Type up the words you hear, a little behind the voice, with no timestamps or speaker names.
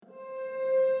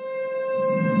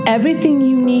Everything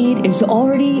you need is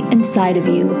already inside of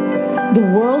you.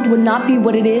 The world would not be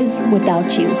what it is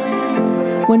without you.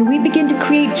 When we begin to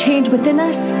create change within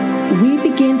us, we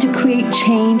begin to create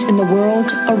change in the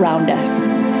world around us.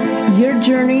 Your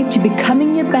journey to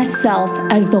becoming your best self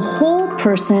as the whole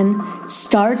person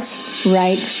starts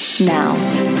right now.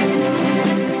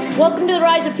 Welcome to the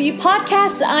Rise Up For You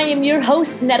podcast. I am your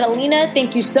host, Natalina.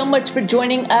 Thank you so much for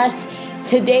joining us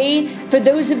today. For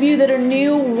those of you that are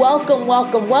new, welcome.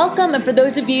 And for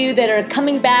those of you that are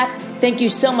coming back, thank you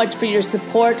so much for your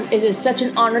support. It is such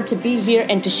an honor to be here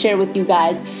and to share with you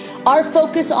guys. Our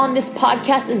focus on this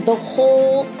podcast is the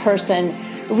whole person.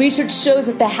 Research shows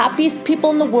that the happiest people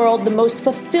in the world, the most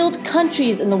fulfilled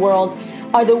countries in the world,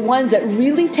 are the ones that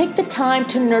really take the time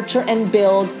to nurture and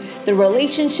build the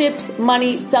relationships,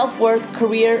 money, self-worth,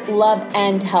 career, love,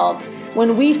 and health.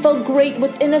 When we feel great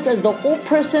within us as the whole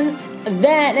person,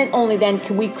 then and only then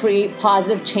can we create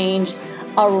positive change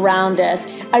around us.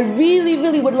 I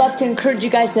really would love to encourage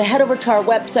you guys to head over to our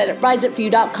website at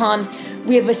riseupforyou.com.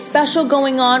 We have a special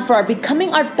going on for our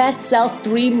Becoming Our Best Self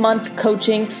 3-month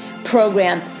coaching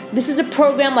program. This is a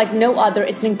program like no other.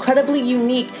 It's incredibly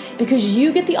unique because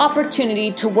you get the opportunity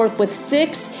to work with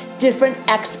 6 different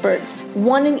experts,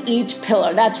 one in each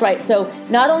pillar. That's right. So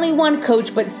not only one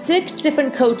coach, but 6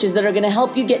 different coaches that are going to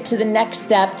help you get to the next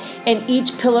step in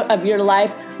each pillar of your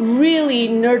life, really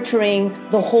nurturing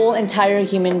the whole entire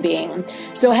human being.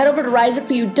 So head over to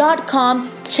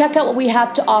riseupforyou.com, check out what we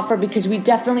have to offer because we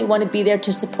definitely want to be there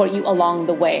to support you along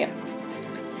the way.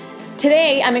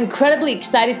 Today, I'm incredibly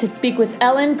excited to speak with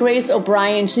Ellen Grace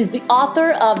O'Brien. She's the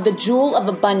author of The Jewel of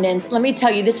Abundance. Let me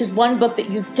tell you, this is one book that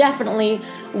you definitely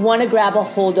want to grab a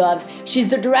hold of. She's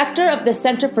the director of the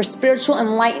Center for Spiritual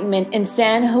Enlightenment in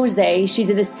San Jose.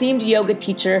 She's an esteemed yoga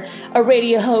teacher, a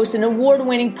radio host, an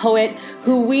award-winning poet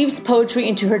who weaves poetry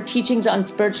into her teachings on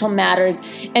spiritual matters,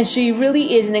 and she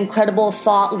really is an incredible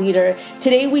thought leader.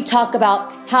 Today, we talk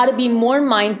about how to be more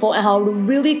mindful and how to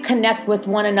really connect with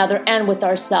one another and with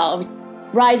ourselves.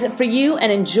 Rise up for you and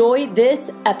enjoy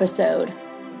this episode.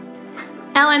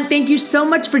 Ellen, thank you so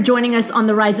much for joining us on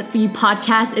the Rise Up For You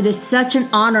podcast. It is such an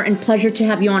honor and pleasure to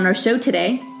have you on our show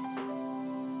today.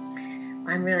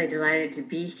 I'm really delighted to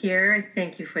be here.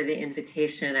 Thank you for the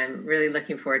invitation. I'm really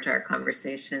looking forward to our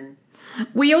conversation.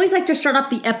 We always like to start off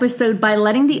the episode by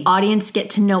letting the audience get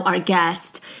to know our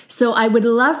guest. So I would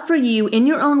love for you, in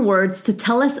your own words, to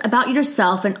tell us about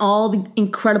yourself and all the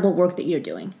incredible work that you're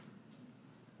doing.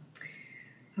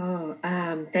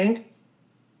 Thank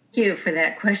you for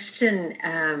that question.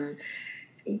 Of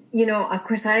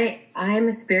course, I am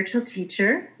a spiritual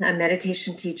teacher, a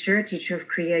meditation teacher, a teacher of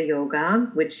Kriya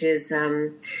Yoga, which is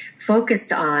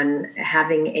focused on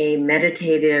having a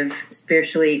meditative,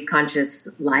 spiritually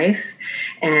conscious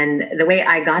life. And the way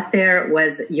I got there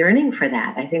was yearning for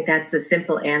that. I think that's the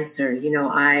simple answer.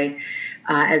 I,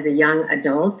 as a young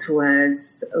adult,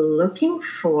 was looking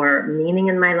for meaning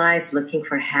in my life, looking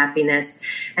for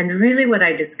happiness. And really what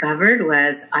I discovered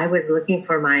was I was looking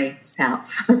for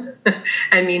myself.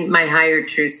 My higher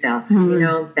true self,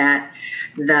 that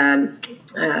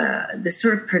the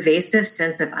sort of pervasive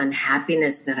sense of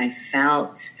unhappiness that I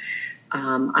felt,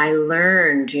 I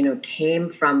learned, came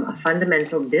from a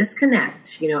fundamental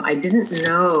disconnect. I didn't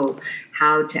know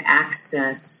how to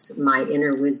access my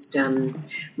inner wisdom,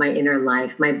 my inner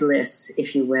life, my bliss,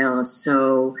 if you will.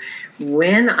 So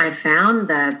when I found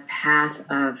the path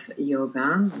of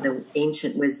yoga, the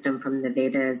ancient wisdom from the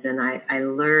Vedas, and I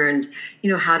learned,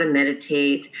 how to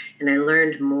meditate, and I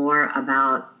learned more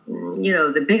about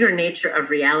the bigger nature of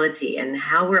reality and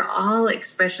how we're all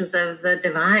expressions of the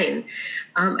divine.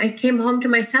 I came home to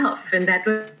myself, and that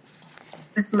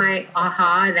was my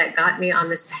aha that got me on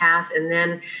this path. And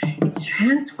then it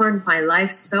transformed my life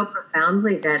so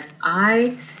profoundly that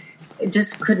I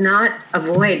just could not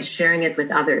avoid sharing it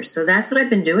with others. So that's what I've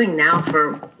been doing now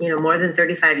for, more than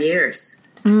 35 years.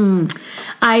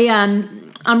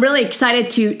 I'm really excited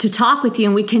to talk with you,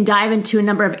 and we can dive into a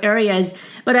number of areas,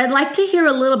 but I'd like to hear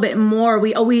a little bit more.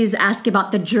 We always ask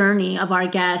about the journey of our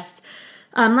guest.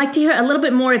 I'd like to hear a little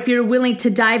bit more, if you're willing to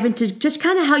dive into just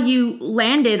kind of how you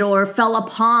landed or fell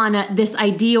upon this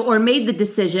idea or made the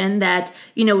decision that,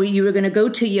 you were going to go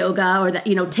to yoga, or that,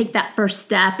 take that first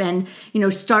step and,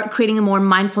 start creating a more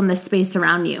mindfulness space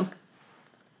around you.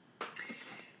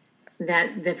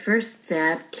 That the first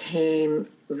step came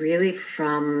really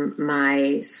from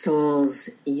my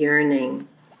soul's yearning,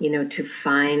 to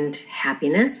find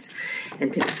happiness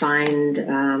and to find,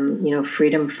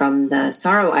 freedom from the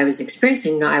sorrow I was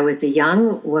experiencing. I was a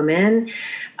young woman.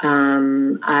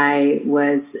 I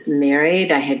was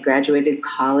married. I had graduated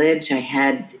college. I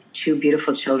had 2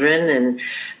 beautiful children and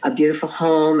a beautiful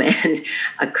home and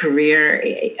a career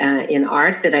in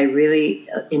art that I really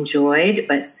enjoyed,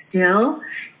 but still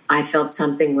I felt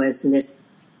something was missing.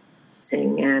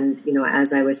 And,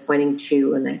 as I was pointing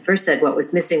to when I first said what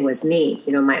was missing was me,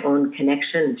 my own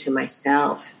connection to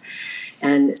myself.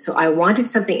 And so I wanted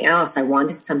something else. I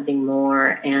wanted something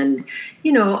more. And,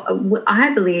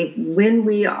 I believe when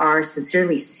we are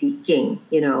sincerely seeking,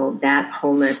 that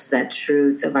wholeness, that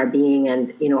truth of our being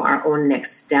and, our own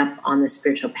next step on the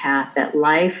spiritual path, that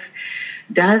life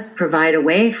does provide a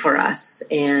way for us.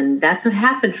 And that's what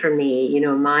happened for me.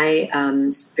 My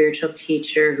spiritual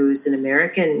teacher, who's an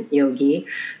American yogi,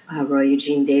 Roy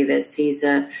Eugene Davis, he's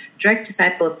a direct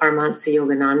disciple of Paramahansa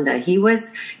Yogananda. He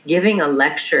was giving a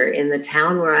lecture in the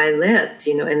town where I lived,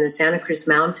 in the Santa Cruz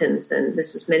Mountains, and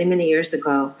this was many, many years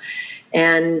ago.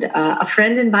 And a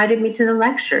friend invited me to the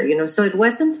lecture, so it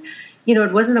wasn't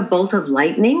a bolt of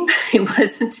lightning.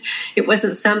 It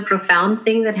wasn't some profound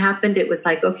thing that happened. It was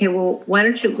like, okay, well,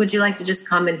 would you like to just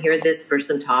come and hear this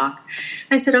person talk?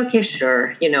 I said, okay,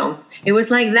 sure. It was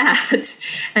like that.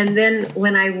 And then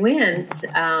when I went,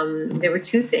 there were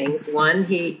 2 things. One,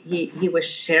 he was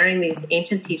sharing these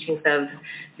ancient teachings of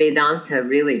Vedanta,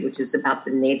 really, which is about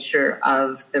the nature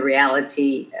of the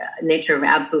reality, nature of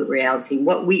absolute reality,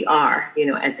 what we are,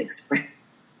 as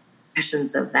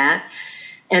expressions of that.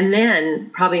 And then,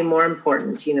 probably more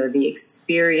important, the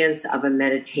experience of a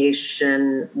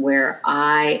meditation where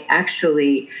I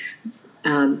actually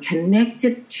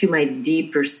connected to my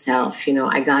deeper self.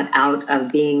 I got out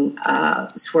of being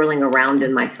swirling around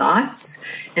in my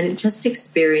thoughts and just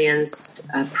experienced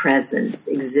presence,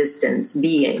 existence,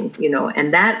 being,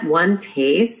 and that one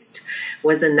taste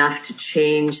was enough to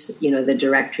change, the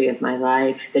direction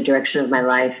of my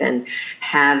life and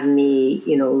have me,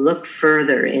 look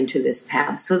further into this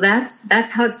path. So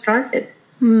that's how it started.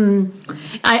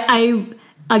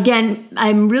 Again,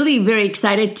 I'm really very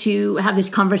excited to have this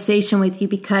conversation with you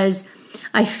because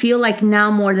I feel like now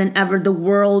more than ever, the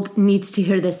world needs to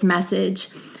hear this message,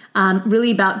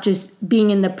 really about just being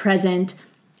in the present,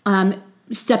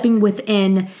 stepping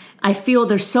within. I feel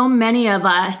there's so many of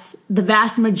us, the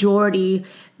vast majority,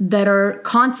 that are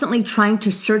constantly trying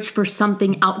to search for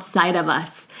something outside of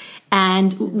us.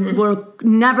 And we're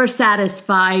never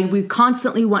satisfied. We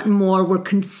constantly want more. We're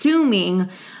consuming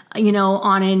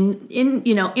on an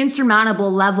insurmountable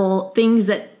level, things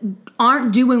that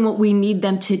aren't doing what we need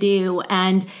them to do.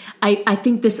 And I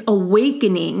think this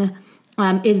awakening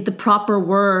is the proper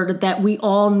word that we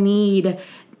all need.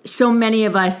 So many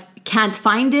of us can't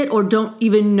find it or don't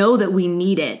even know that we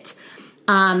need it.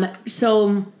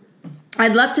 So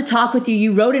I'd love to talk with you.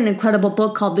 You wrote an incredible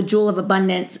book called The Jewel of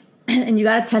Abundance, and you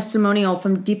got a testimonial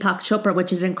from Deepak Chopra,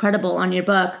 which is incredible, on your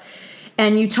book.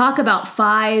 And you talk about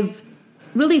 5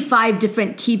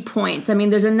 different key points. I mean,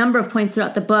 there's a number of points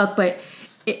throughout the book, but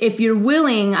if you're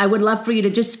willing, I would love for you to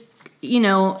just,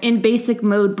 in basic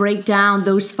mode, break down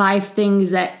those 5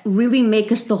 things that really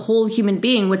make us the whole human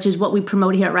being, which is what we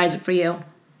promote here at Rise Up For You.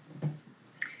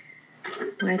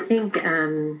 I think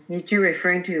you're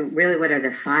referring to really what are the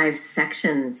 5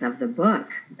 sections of the book.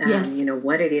 Yes.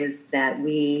 What it is that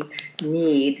we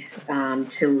need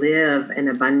to live an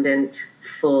abundant,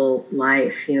 full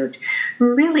life.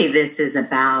 Really this is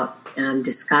about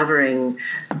discovering,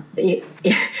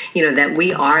 that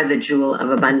we are the jewel of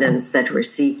abundance that we're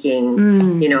seeking,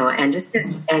 and just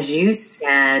as you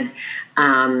said,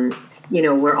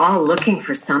 we're all looking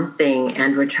for something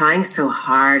and we're trying so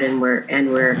hard and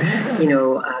we're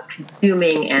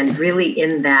consuming, and really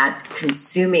in that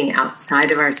consuming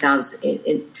outside of ourselves,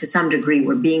 to some degree,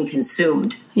 we're being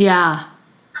consumed. Yeah.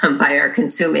 By our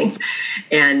consuming.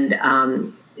 And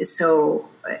so,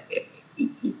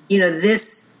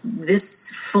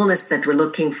 this fullness that we're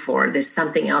looking for, this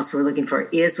something else we're looking for,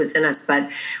 is within us.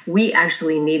 But we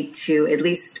actually need to, at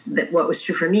least what was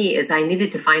true for me, is I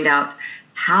needed to find out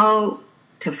how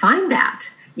to find that.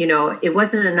 It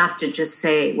wasn't enough to just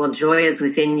say, well, joy is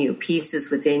within you, peace is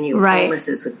within you, right. Wholeness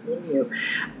is within you.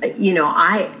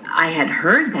 I had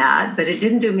heard that, but it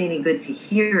didn't do me any good to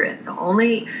hear it. The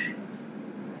only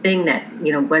thing that,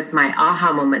 was my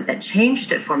aha moment that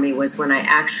changed it for me was when I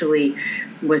actually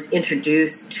was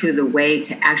introduced to the way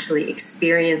to actually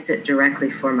experience it directly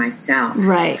for myself.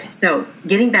 Right. So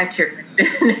getting back to your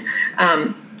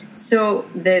question, so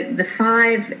the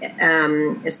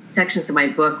 5 sections of my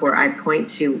book where I point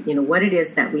to, what it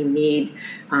is that we need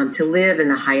to live in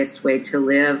the highest way, to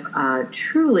live a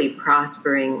truly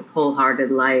prospering,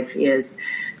 wholehearted life, is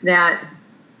that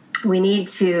we need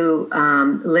to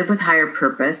live with higher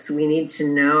purpose. We need to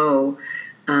know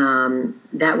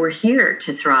that we're here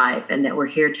to thrive and that we're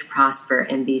here to prosper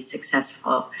and be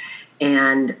successful.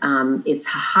 And it's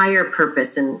a higher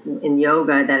purpose in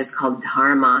yoga that is called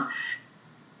dharma,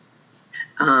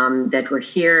 that we're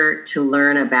here to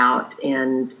learn about.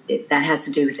 And that has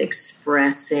to do with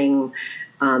expressing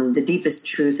the deepest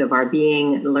truth of our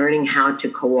being, learning how to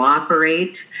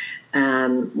cooperate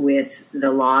with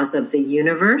the laws of the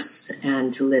universe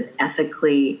and to live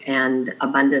ethically and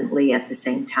abundantly at the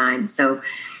same time. So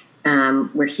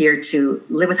we're here to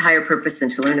live with higher purpose and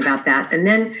to learn about that. And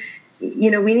then,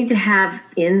 we need to have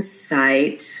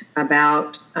insight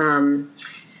about,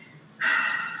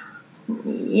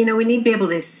 we need to be able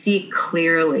to see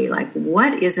clearly, like,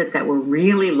 what is it that we're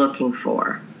really looking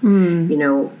for? We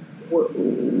know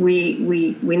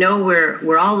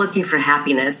we're all looking for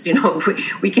happiness.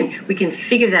 We can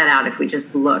figure that out if we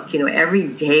just look. Every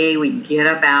day we get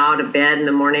up out of bed in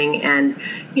the morning, and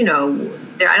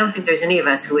I don't think there's any of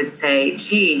us who would say,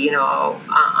 "Gee,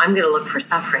 I'm going to look for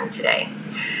suffering today."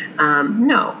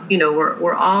 No,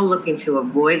 we're all looking to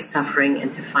avoid suffering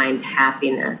and to find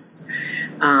happiness.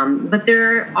 But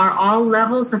there are all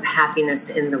levels of happiness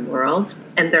in the world,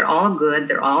 and they're all good.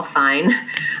 They're all fine.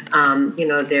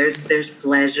 There's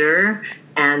pleasure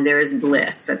and there's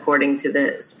bliss, according to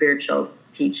the spiritual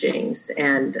teachings.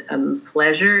 And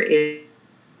pleasure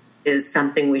is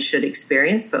something we should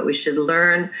experience, but we should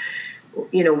learn,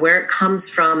 where it comes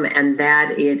from, and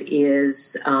that it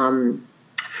is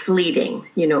fleeting.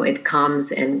 It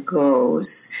comes and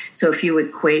goes. So if you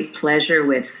equate pleasure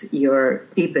with your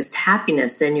deepest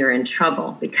happiness, then you're in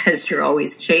trouble, because you're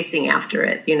always chasing after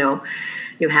it. You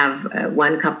have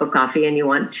 1 cup of coffee and you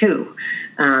want 2,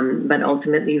 but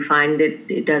ultimately you find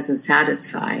it doesn't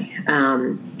satisfy.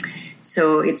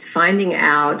 So it's finding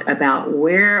out about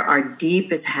where our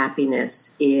deepest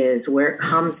happiness is, where it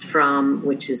comes from,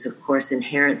 which is, of course,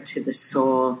 inherent to the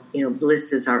soul.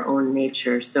 Bliss is our own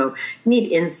nature. So you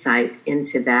need insight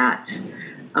into that.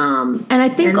 And I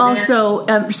think also,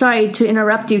 sorry to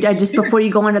interrupt you, before you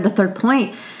go on to the third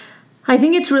point, I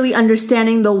think it's really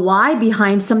understanding the why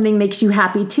behind something makes you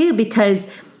happy too, because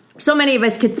so many of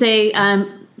us could say,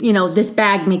 this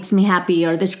bag makes me happy,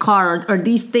 or this car, or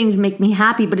these things make me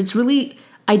happy, but it's really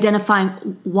identifying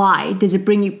why. Does it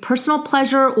bring you personal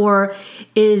pleasure, or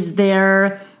is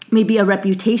there maybe a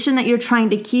reputation that you're trying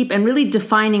to keep, and really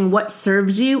defining what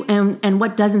serves you and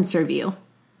what doesn't serve you?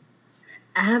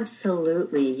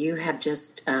 Absolutely. You have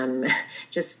just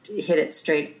hit it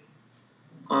straight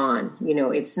on.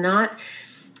 It's not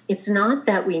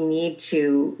that we need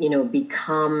to,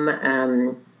 become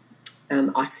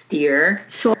austere.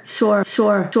 Sure.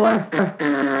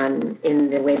 In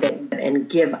the way that, and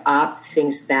give up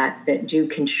things that do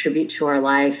contribute to our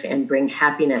life and bring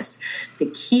happiness. The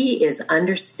key is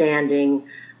understanding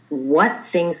what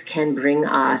things can bring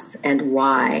us and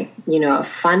why. A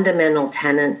fundamental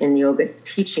tenet in yoga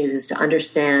teachings is to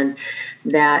understand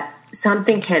that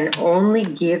something can only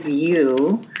give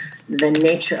you the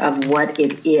nature of what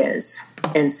it is.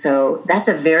 And so that's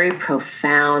a very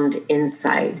profound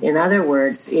insight. In other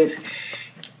words,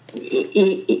 if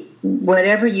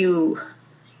whatever you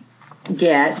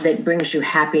get that brings you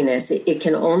happiness, it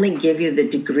can only give you the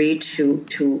degree to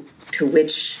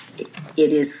which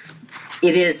it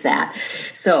is that.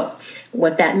 So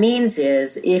what that means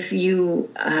is, if you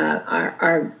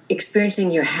are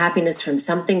experiencing your happiness from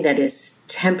something that is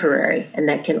temporary, and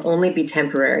that can only be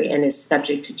temporary and is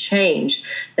subject to change,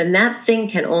 then that thing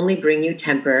can only bring you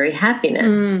temporary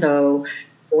happiness. So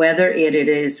whether it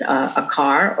is a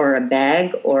car or a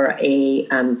bag or a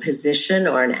position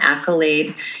or an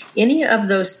accolade, any of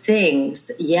those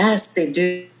things, yes, they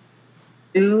do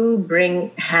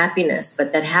bring happiness,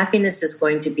 but that happiness is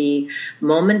going to be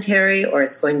momentary, or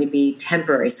it's going to be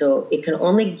temporary. So it can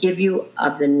only give you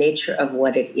of the nature of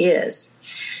what it is.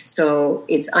 So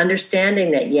it's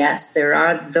understanding that, yes, there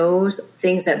are those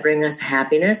things that bring us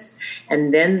happiness,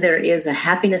 and then there is a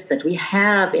happiness that we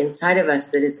have inside of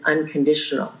us that is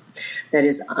unconditional, that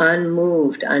is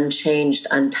unmoved, unchanged,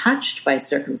 untouched by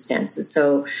circumstances.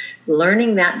 So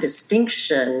learning that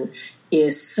distinction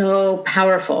is so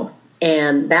powerful.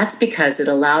 And that's because it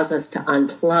allows us to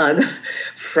unplug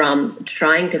from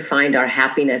trying to find our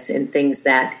happiness in things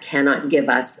that cannot give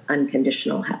us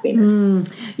unconditional happiness.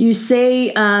 You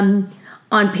say on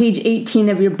page 18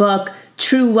 of your book,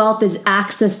 true wealth is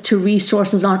access to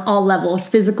resources on all levels,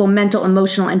 physical, mental,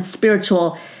 emotional, and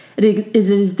spiritual. It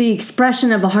is the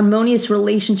expression of a harmonious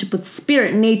relationship with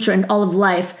spirit, nature, and all of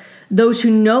life. Those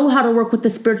who know how to work with the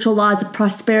spiritual laws of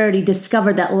prosperity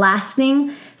discover that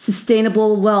lasting,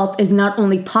 sustainable wealth is not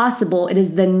only possible, it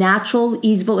is the natural,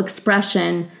 easeful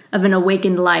expression of an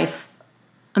awakened life.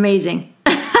 Amazing.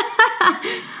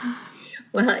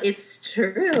 Well, it's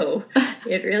true.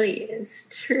 It really is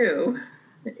true.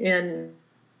 And,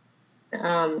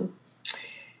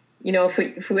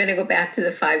 if we want to go back to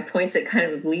the 5 points, it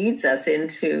kind of leads us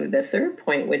into the third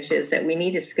point, which is that we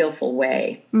need a skillful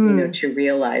way, to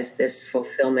realize this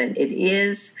fulfillment. It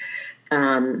is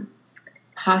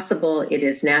possible, it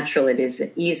is natural, it is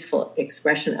an easeful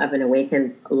expression of an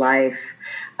awakened life.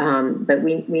 But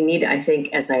we need, I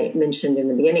think, as I mentioned in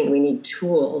the beginning, we need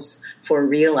tools for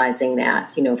realizing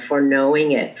that, for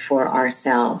knowing it for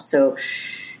ourselves. So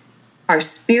our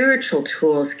spiritual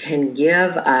tools can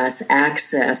give us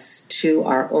access to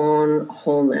our own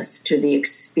wholeness, to the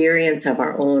experience of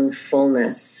our own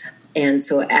fullness. And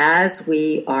so as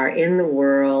we are in the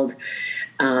world,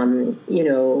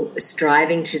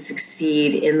 striving to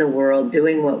succeed in the world,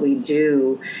 doing what we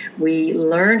do, we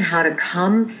learn how to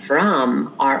come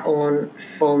from our own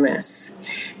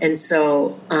fullness. And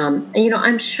so,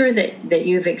 I'm sure that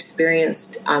you've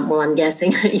experienced, I'm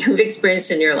guessing you've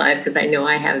experienced in your life, because I know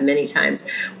I have many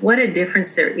times, what a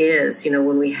difference there is,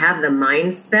 when we have the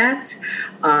mindset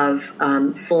of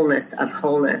fullness, of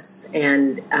wholeness.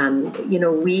 And,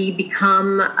 we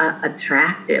become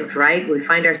attractive, right? We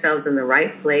find ourselves in the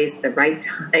right place, the right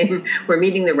time. We're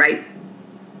meeting the right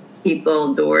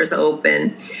people, doors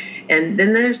open. And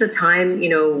then there's a time,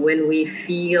 when we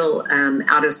feel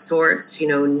out of sorts,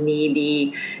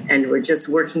 needy, and we're just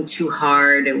working too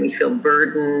hard, and we feel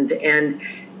burdened, and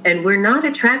we're not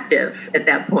attractive at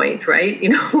that point, right?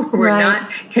 We're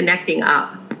not connecting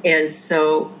up. And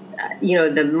so,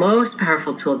 the most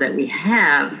powerful tool that we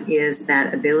have is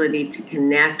that ability to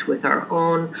connect with our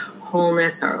own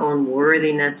wholeness, our own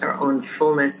worthiness, our own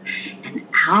fullness. And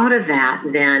out of that,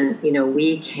 then,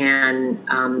 we can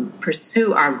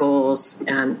pursue our goals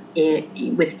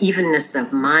with evenness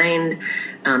of mind,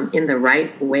 in the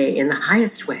right way, in the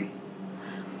highest way.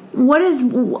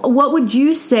 What would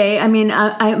you say? I mean,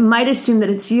 I might assume that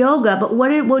it's yoga, but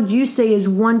what would you say is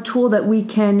one tool that we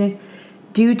can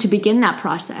do to begin that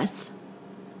process?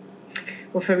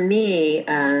 Well, for me,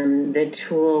 the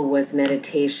tool was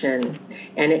meditation,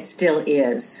 and it still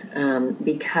is,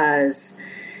 because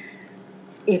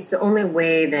it's the only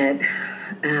way that,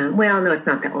 no, it's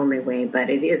not the only way, but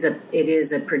it is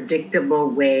a predictable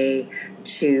way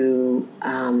to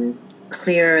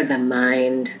clear the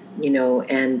mind,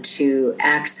 and to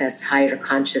access higher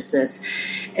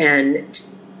consciousness, and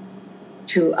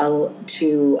to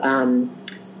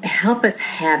help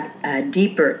us have a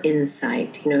deeper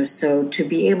insight, so to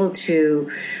be able to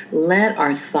let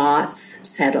our thoughts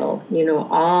settle,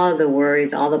 all the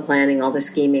worries, all the planning, all the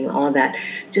scheming, all of that,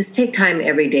 just take time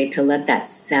every day to let that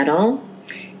settle,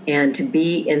 and to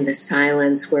be in the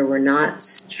silence where we're not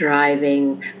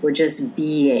striving, we're just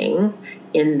being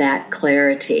in that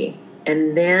clarity.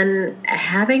 And then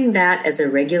having that as a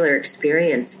regular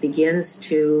experience begins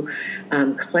to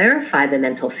clarify the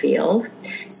mental field,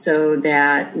 so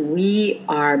that we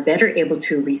are better able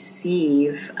to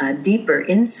receive a deeper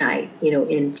insight,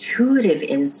 intuitive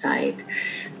insight,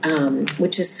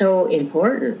 which is so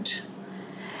important.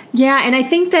 Yeah, and I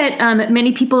think that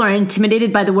many people are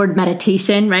intimidated by the word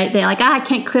meditation, right? They're like, I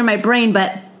can't clear my brain.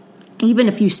 But even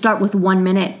if you start with 1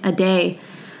 minute a day,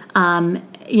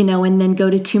 and then go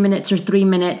to 2 minutes or 3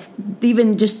 minutes,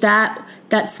 even just that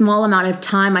small amount of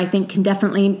time, I think, can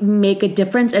definitely make a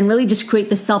difference and really just create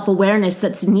the self-awareness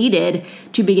that's needed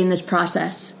to begin this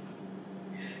process.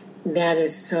 That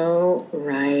is so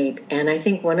right. And I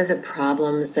think one of the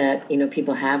problems that,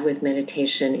 people have with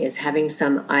meditation is having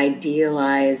some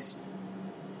idealized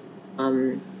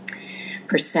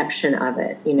perception of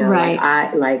it. Right.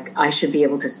 I should be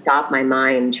able to stop my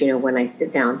mind, when I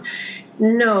sit down.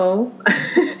 No,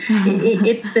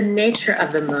 it's the nature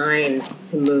of the mind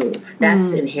to move.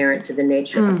 That's inherent to the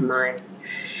nature of mind.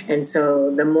 And so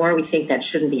the more we think that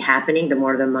shouldn't be happening, the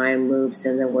more the mind moves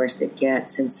and the worse it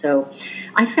gets. And so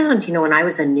I found, when I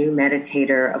was a new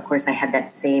meditator, of course, I had that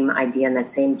same idea and that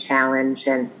same challenge.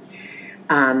 And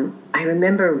I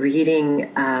remember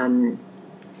reading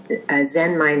a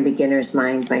Zen Mind, Beginner's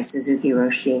Mind by Suzuki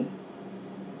Roshi.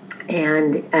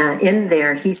 And in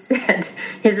there, he said,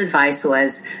 his advice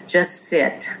was, just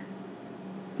sit.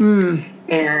 And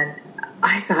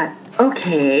I thought,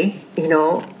 okay,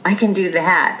 I can do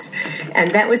that.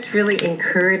 And that was really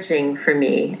encouraging for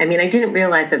me. I mean, I didn't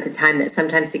realize at the time that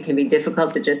sometimes it can be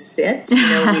difficult to just sit. We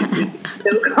get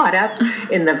so caught up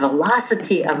in the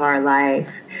velocity of our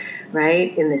life,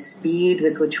 right? In the speed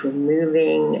with which we're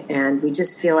moving, and we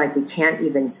just feel like we can't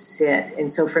even sit.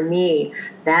 And so for me,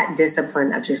 that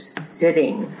discipline of just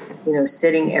sitting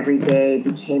every day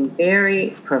became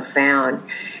very profound.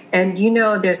 And,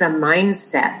 there's a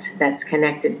mindset that's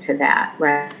connected to that,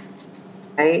 right?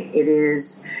 It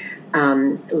is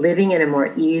living in a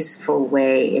more easeful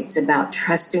way. It's about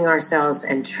trusting ourselves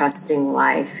and trusting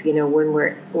life. When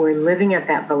we're living at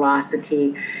that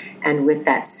velocity and with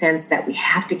that sense that we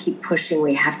have to keep pushing,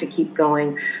 we have to keep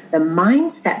going, the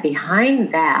mindset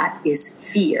behind that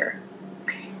is fear.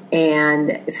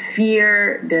 And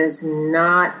fear does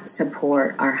not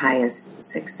support our highest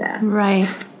success.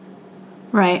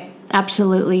 Right.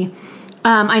 Absolutely.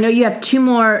 I know you have two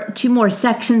more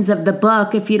sections of the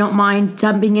book. If you don't mind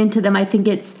jumping into them, I think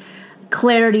it's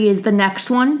clarity is the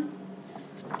next one.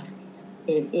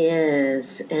 It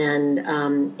is. And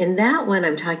in that one,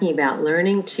 I'm talking about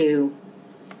learning to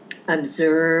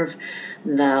observe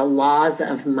the laws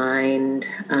of mind,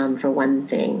 for one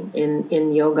thing.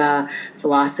 In yoga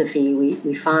philosophy,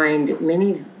 we find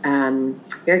many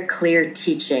very clear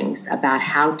teachings about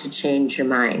how to change your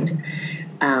mind.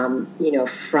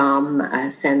 From a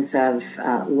sense of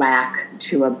lack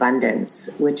to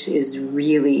abundance, which is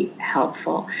really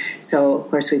helpful. So, of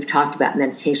course, we've talked about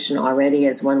meditation already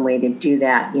as one way to do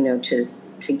that,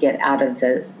 to get out of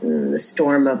the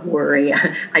storm of worry.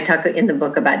 I talk in the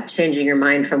book about changing your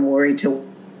mind from worry to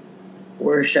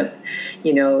worship,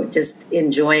 just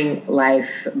enjoying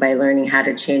life by learning how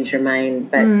to change your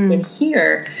mind. But in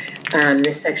here,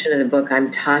 this section of the book, I'm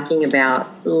talking about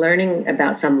learning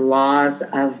about some laws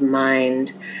of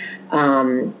mind.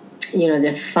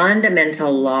 The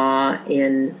fundamental law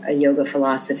in a yoga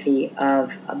philosophy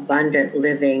of abundant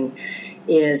living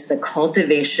is the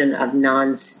cultivation of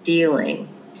non-stealing,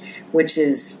 which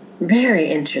is very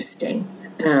interesting.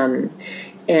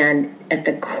 And at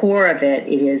the core of it,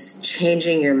 it is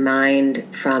changing your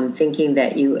mind from thinking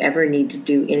that you ever need to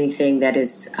do anything that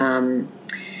is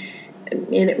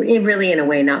really in a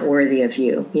way not worthy of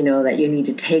you, that you need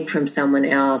to take from someone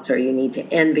else or you need to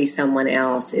envy someone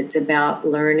else. It's about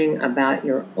learning about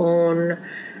your own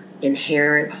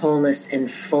inherent wholeness and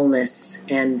fullness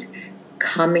and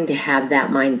coming to have that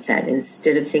mindset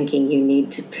instead of thinking you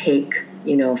need to take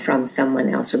from someone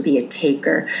else or be a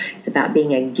taker. It's about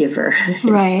being a giver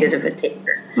instead of a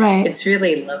taker. Right. It's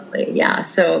really lovely. Yeah.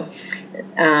 So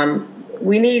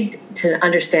we need to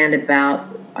understand about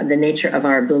the nature of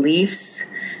our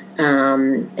beliefs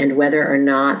and whether or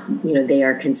not, they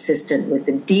are consistent with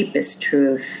the deepest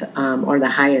truth or the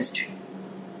highest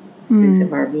truth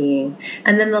of our being.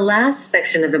 And then the last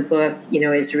section of the book,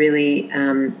 is really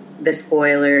the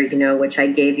spoiler, which I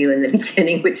gave you in the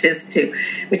beginning, which is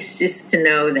just to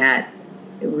know that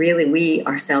really we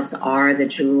ourselves are the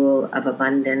jewel of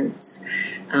abundance,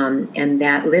 and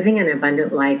that living an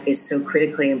abundant life is so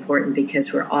critically important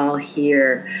because we're all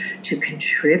here to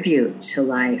contribute to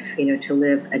life, to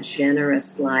live a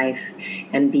generous life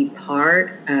and be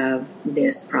part of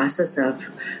this process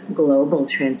of global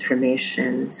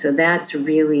transformation. So that's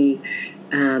really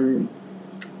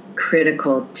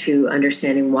critical to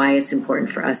understanding why it's important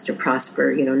for us to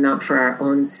prosper, not for our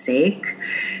own sake,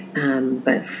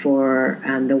 but for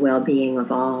the well-being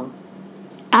of all.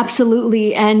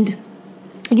 Absolutely. And,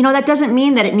 that doesn't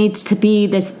mean that it needs to be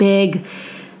this big,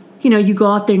 you go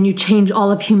out there and you change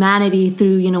all of humanity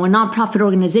through, a nonprofit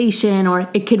organization, or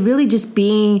it could really just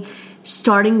be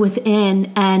starting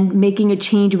within and making a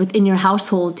change within your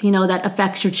household, that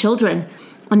affects your children.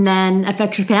 And then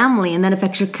affects your family, and then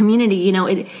affects your community.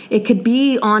 It could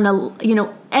be on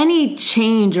any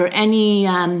change or any,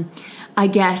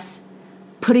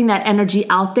 putting that energy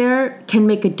out there can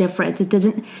make a difference. It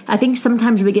doesn't. I think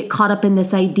sometimes we get caught up in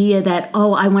this idea that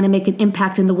I want to make an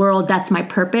impact in the world. That's my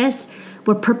purpose.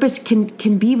 Where purpose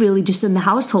can be really just in the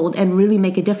household and really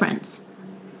make a difference.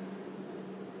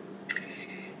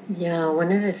 Yeah,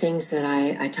 one of the things that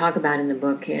I talk about in the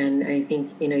book, and I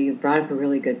think, you've brought up a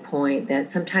really good point, that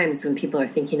sometimes when people are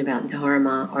thinking about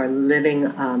Dharma or living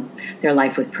their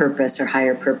life with purpose or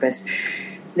higher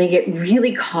purpose, they get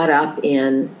really caught up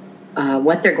in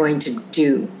what they're going to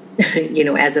do,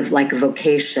 as of like a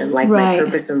vocation, like my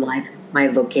purpose in life, my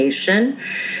vocation.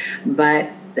 But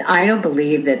I don't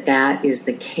believe that is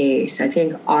the case. I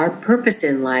think our purpose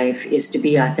in life is to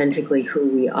be authentically who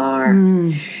we are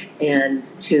and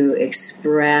to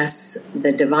express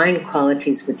the divine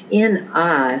qualities within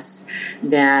us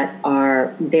that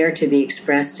are there to be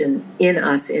expressed in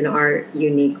us in our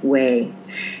unique way.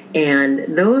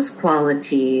 And those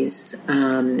qualities,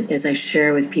 as I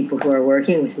share with people who are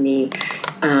working with me,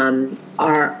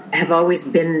 have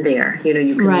always been there.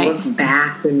 You can look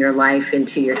back in your life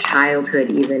into your childhood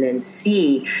even and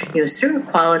see, certain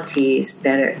qualities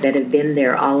that have been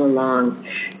there all along.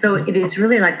 So it is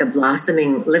really like the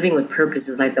blossoming. Living with purpose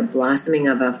is like the blossoming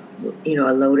of a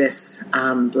lotus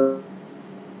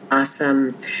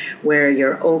blossom, where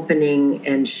you're opening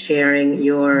and sharing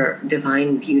your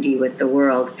divine beauty with the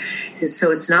world. So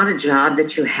it's not a job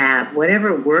that you have.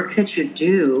 Whatever work that you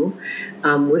do,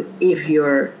 if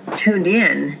you're tuned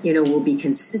in, will be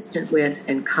consistent with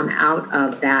and come out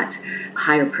of that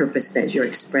higher purpose that you're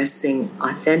expressing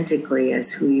authentically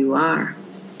as who you are.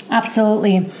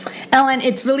 Absolutely. Ellen,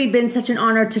 it's really been such an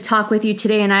honor to talk with you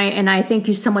today, and I thank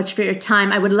you so much for your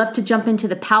time. I would love to jump into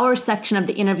the power section of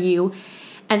the interview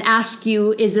and ask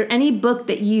you, is there any book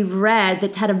that you've read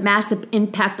that's had a massive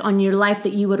impact on your life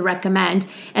that you would recommend?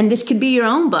 And this could be your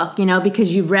own book,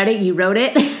 because you've read it, you wrote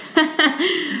it.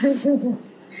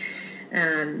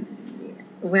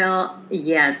 Well,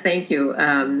 yes, thank you.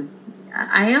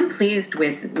 I am pleased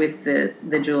with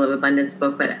the Jewel of Abundance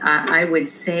book, but I would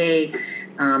say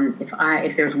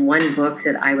if there's one book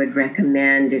that I would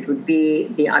recommend, it would be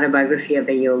The Autobiography of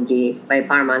a Yogi by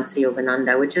Paramahansa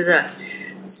Yogananda, which is a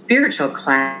spiritual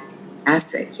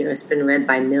classic. It's been read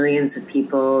by millions of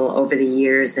people over the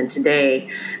years, and today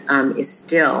is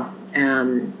still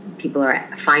people are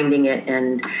finding it.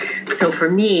 And so for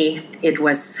me, it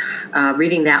was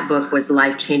reading that book was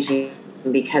life-changing,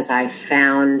 because I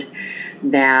found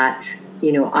that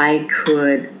I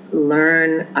could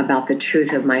learn about the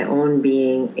truth of my own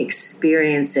being,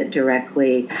 experience it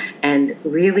directly, and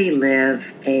really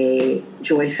live a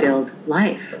joy-filled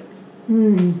life.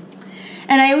 And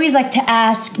I always like to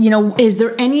ask, is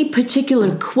there any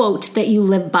particular quote that you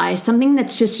live by, something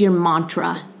that's just your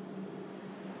mantra?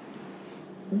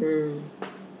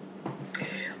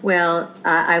 Well,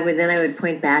 I would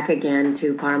point back again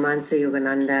to Paramahansa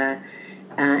Yogananda,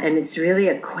 and it's really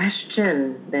a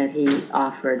question that he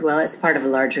offered. Well, it's part of a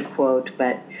larger quote,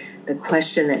 but the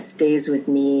question that stays with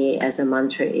me as a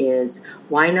mantra is,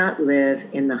 why not live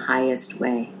in the highest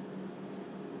way?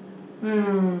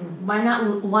 Why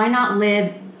not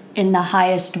live in the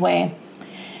highest way?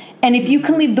 And if you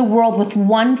can leave the world with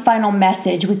one final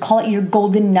message, we call it your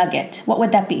golden nugget, what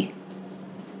would that be?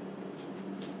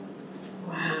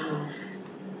 Wow.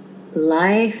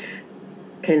 Life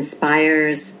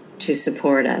conspires to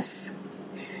support us,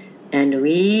 and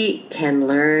we can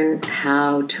learn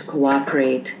how to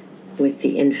cooperate with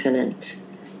the infinite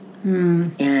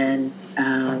and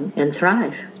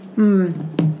thrive.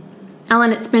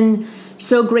 Ellen, it's been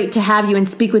so great to have you and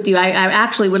speak with you. I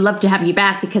actually would love to have you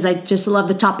back, because I just love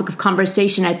the topic of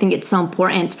conversation. I think it's so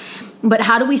important. But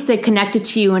how do we stay connected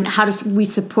to you, and how do we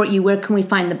support you? Where can we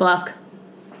find the book?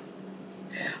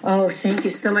 Oh, thank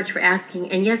you so much for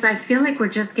asking. And yes, I feel like we're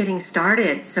just getting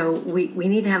started, so we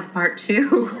need to have part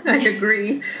 2. I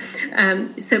agree.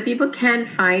 So people can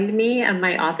find me on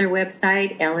my author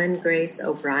website,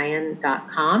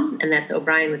 ellengraceobrian.com, and that's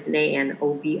O'Brien with an A-N,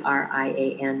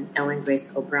 O-B-R-I-A-N,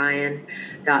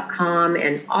 ellengraceobrian.com,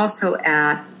 and also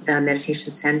at the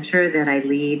meditation center that I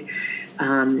lead,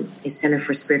 is Center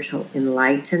for Spiritual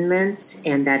Enlightenment,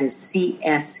 and that is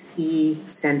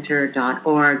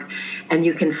csecenter.org. And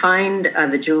you can find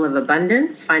The Jewel of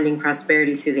Abundance, Finding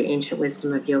Prosperity Through the Ancient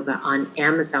Wisdom of Yoga, on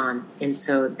Amazon. And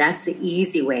so that's the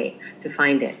easy way to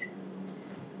find it.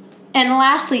 And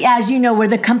lastly, as you know, we're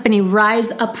the company Rise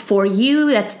Up For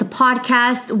You. That's the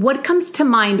podcast. What comes to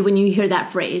mind when you hear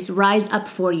that phrase, Rise Up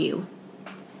For You?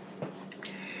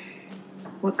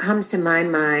 What comes to my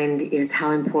mind is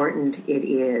how important it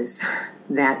is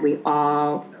that we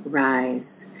all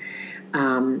rise,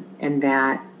 and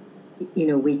that,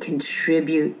 we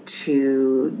contribute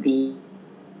to the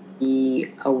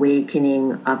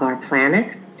awakening of our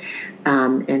planet,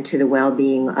 and to the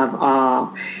well-being of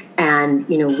all. And,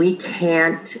 we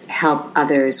can't help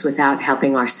others without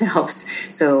helping ourselves.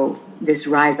 So this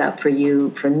rise up for you,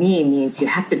 for me, means you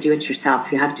have to do it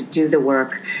yourself. You have to do the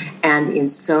work. And in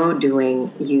so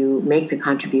doing, you make the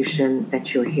contribution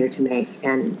that you're here to make.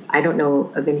 And I don't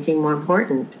know of anything more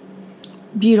important.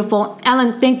 Beautiful.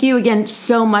 Ellen, thank you again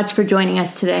so much for joining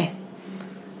us today.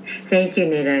 Thank you,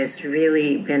 Nita. It's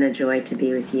really been a joy to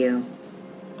be with you.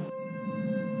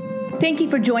 Thank you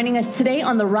for joining us today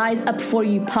on the Rise Up For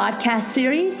You podcast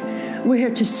series. We're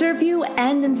here to serve you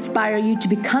and inspire you to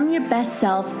become your best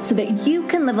self so that you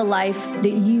can live a life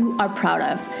that you are proud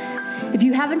of. If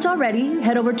you haven't already,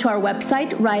 head over to our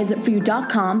website,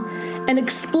 riseupforyou.com, and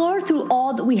explore through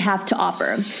all that we have to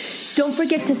offer. Don't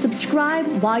forget to subscribe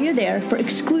while you're there for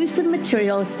exclusive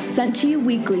materials sent to you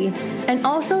weekly, and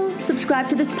also subscribe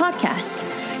to this podcast.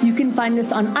 You can find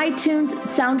us on iTunes,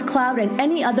 SoundCloud, and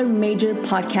any other major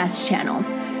podcast channel.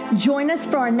 Join us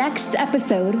for our next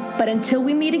episode, but until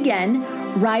we meet again,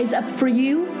 rise up for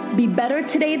you, be better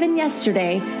today than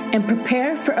yesterday, and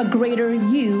prepare for a greater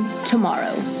you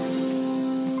tomorrow.